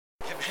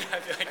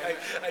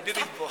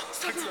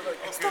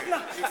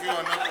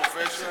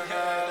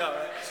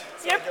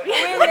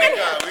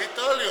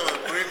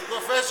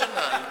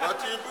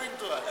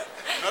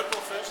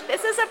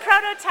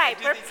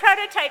prototype. We're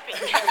prototyping.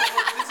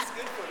 This is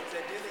good for me because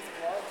I do these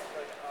vlogs,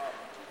 but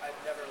I've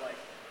never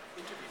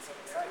interviewed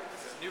someone.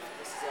 This is new.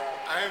 This is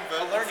I am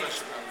very learning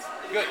professional.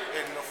 Good.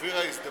 And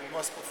Ophira is the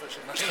most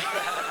professional.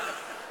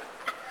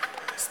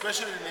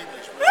 Especially in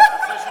English. We're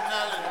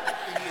professional in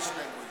English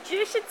language.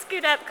 You should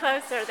scoot up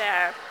closer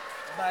there.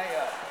 My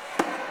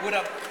what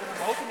I'm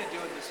hoping to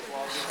do in this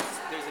vlog is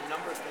there's a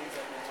number of things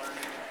I've been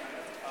learning,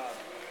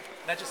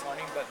 not just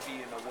learning, but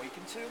being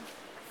awakened to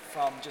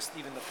from just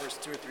even the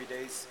first 2 or 3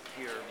 days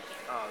here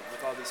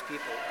with all these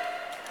people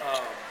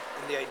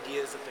and the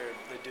ideas that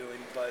they're doing.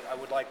 But I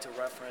would like to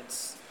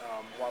reference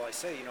while I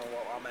say,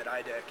 while I'm at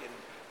idec and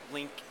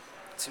link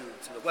to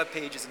the web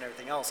pages and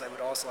everything else, I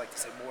would also like to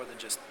say more than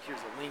just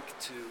here's a link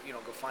to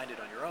go find it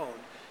on your own.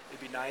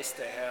 It'd be nice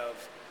to have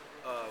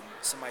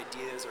some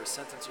ideas or a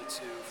sentence or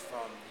two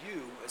from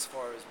you as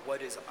far as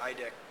what is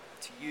idec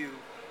to you,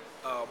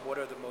 what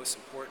are the most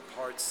important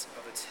parts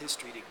of its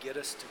history to get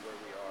us to where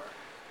we are,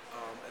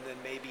 and then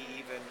maybe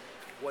even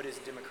what is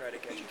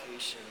democratic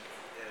education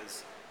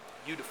as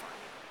you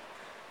define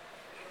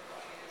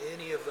it.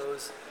 Any of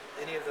those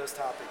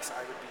topics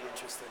I would be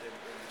interested in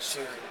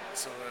sharing.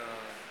 So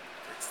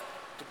it's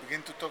to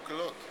begin to talk a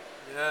lot.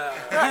 Yeah.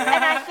 Well,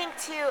 and I think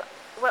too,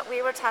 what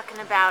we were talking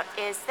about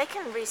is they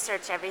can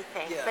research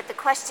everything, but the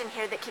question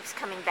here that keeps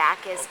coming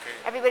back is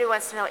everybody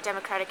wants to know what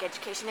democratic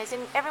education is,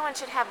 and everyone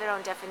should have their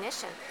own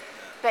definition.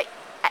 But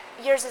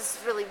yours is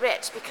really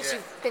rich because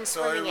you've been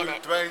swimming in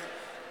it. So I will try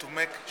to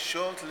make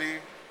shortly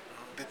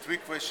the 3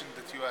 questions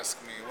that you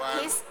asked me.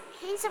 One,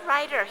 He's a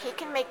writer. He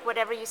can make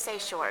whatever you say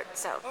short.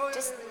 So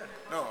just.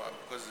 No,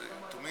 because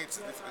to me it's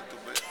difficult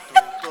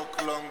to talk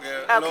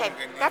longer. Okay,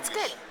 long in that's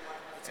English. good.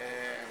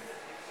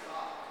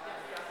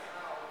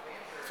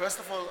 First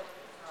of all,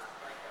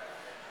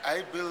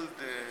 I built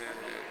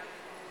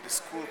the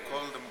school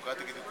called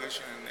Democratic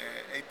Education in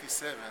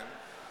 '87,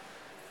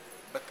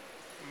 but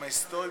my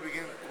story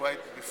began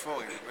quite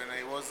before it. When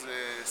I was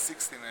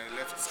 16, I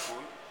left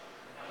school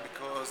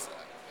because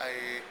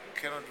I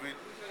cannot read.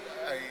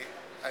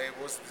 I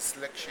was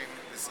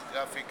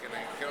dysgraphic, and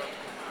I cannot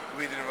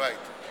read and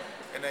write,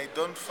 and I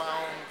don't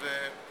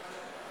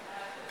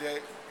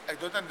I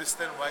don't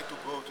understand why to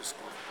go to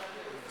school.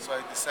 So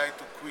I decided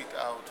to quit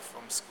out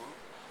from school.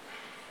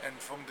 And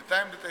from the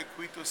time that I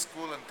quit to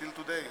school until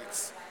today,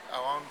 it's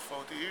around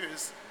 40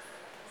 years,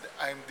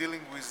 I'm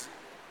dealing with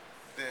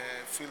the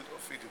field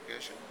of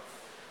education,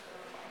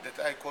 that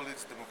I call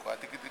it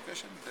democratic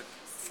education, that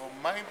from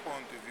my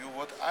point of view,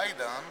 what I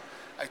done,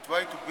 I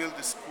try to build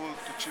a school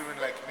to children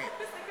like me.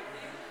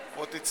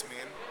 What it's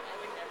mean?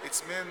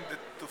 It's mean that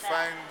to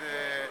find,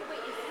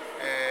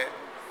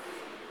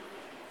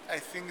 I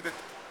think that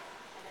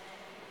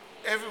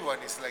everyone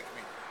is like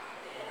me.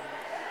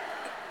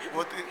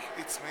 What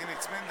it's mean?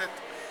 It's mean that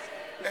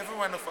every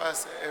one of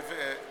us have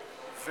a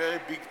very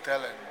big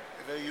talent,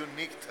 a very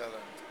unique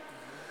talent,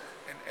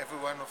 and every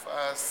one of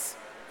us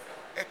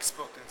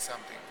expert in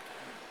something.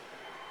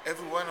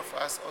 Every one of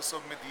us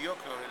also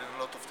mediocre in a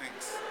lot of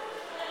things,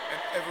 and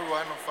every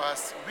one of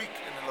us weak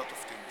in a lot of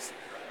things.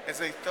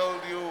 As I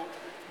told you,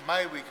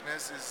 my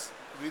weakness is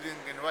reading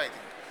and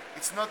writing.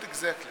 It's not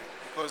exactly,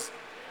 because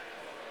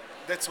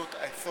that's what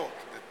I thought,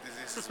 that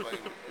this is my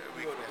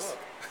weakness.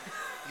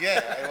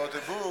 Yeah, I wrote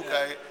a book.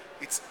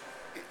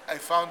 I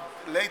found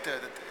later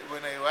that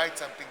when I write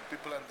something,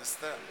 people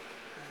understand.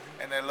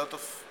 And a lot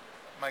of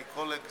my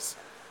colleagues,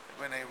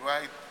 when I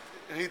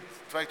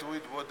try to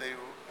read what they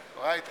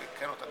write, I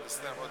cannot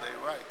understand what they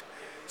write.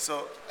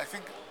 So I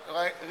think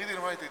reading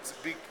and writing is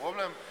a big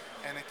problem,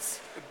 and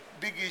it's a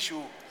big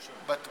issue,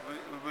 but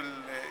it will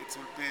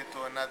be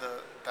to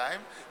another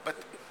time. But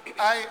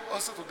I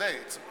also today,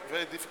 it's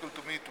very difficult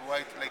to me to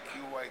write like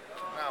you write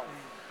now.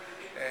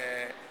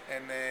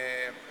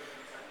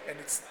 And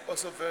it's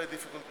also very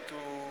difficult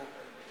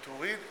to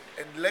read,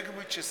 and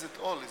languages at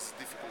all is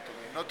difficult to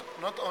me.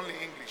 Not only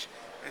English,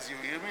 as you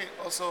hear me.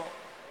 Also,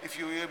 if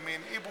you hear me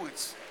in Hebrew,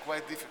 it's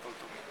quite difficult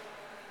to me.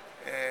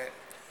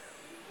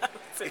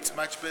 It's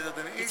much better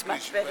than English,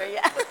 much better,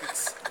 but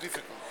it's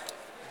difficult.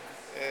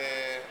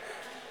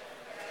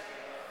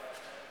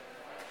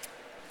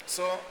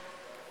 So,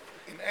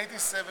 in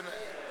 '87,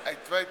 I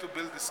tried to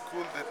build a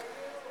school that,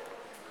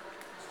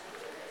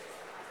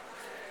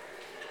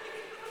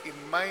 in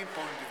my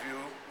point of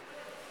view,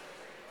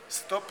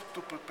 stop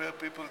to prepare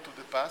people to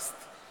the past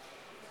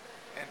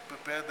and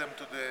prepare them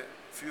to the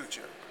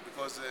future.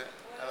 Because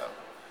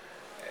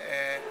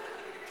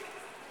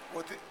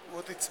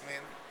what it's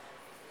mean,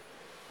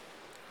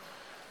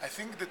 I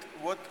think that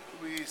what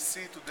we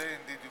see today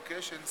in the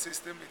education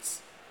system,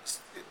 it's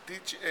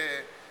teach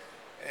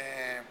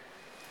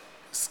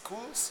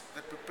schools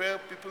that prepare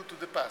people to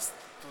the past,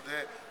 to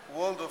the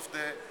world of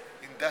the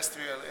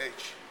industrial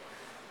age.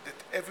 That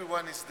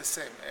everyone is the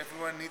same,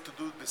 everyone needs to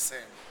do the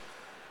same.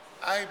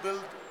 I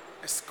built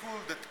a school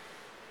that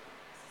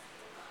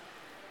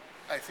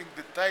I think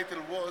the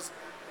title was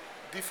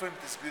Different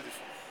is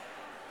Beautiful.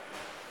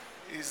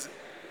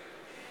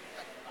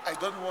 I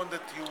don't want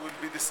that you will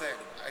be the same.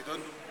 I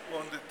don't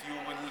want that you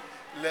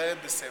will learn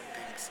the same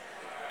things.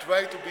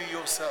 Try to be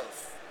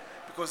yourself.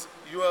 because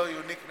you are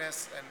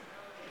uniqueness, and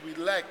we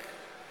like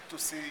to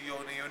see your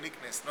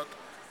uniqueness. Not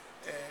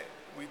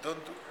we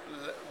don't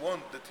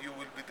want that you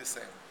will be the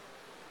same.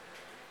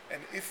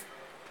 And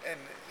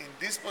in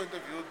this point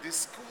of view,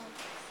 this school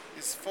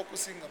is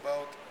focusing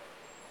about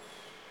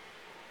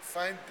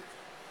find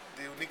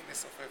the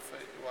uniqueness of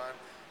everyone,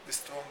 the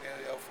strong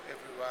area of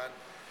everyone,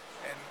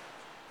 and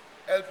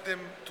help them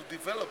to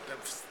develop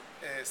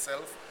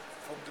themselves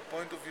from the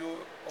point of view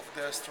of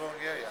their strong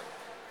area.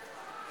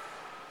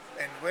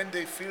 And when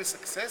they feel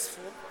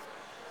successful,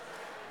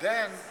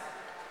 then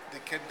they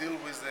can deal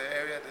with the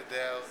area that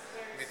they are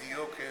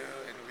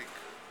mediocre and weak.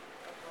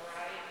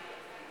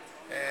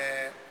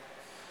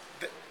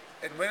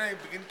 And when I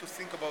begin to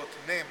think about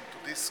name to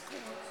this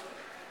school,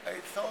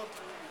 I thought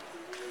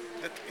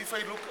that if I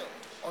look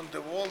on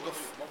the world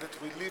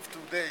that we live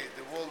today,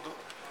 the world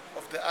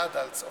of the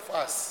adults, of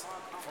us,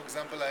 for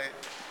example, I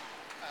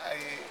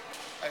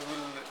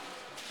will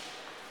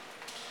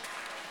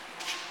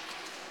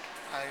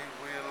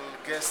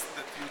guess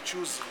that you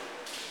choose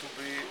to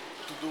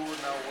do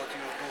now what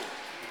you do,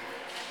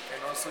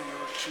 and also you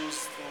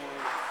choose to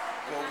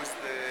go with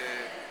the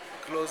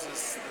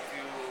closest that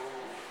you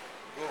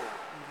go,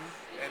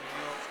 and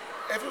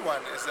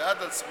everyone as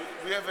adults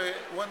we have a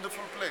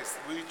wonderful place.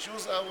 We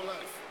choose our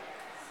life,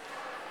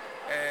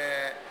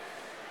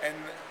 and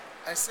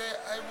I say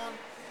I want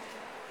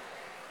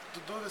to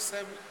do the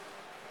same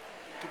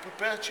to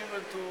prepare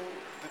children to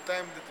the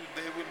time that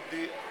they will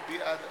be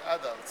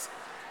adults.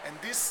 And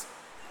this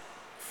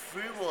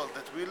free world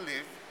that we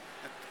live,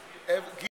 that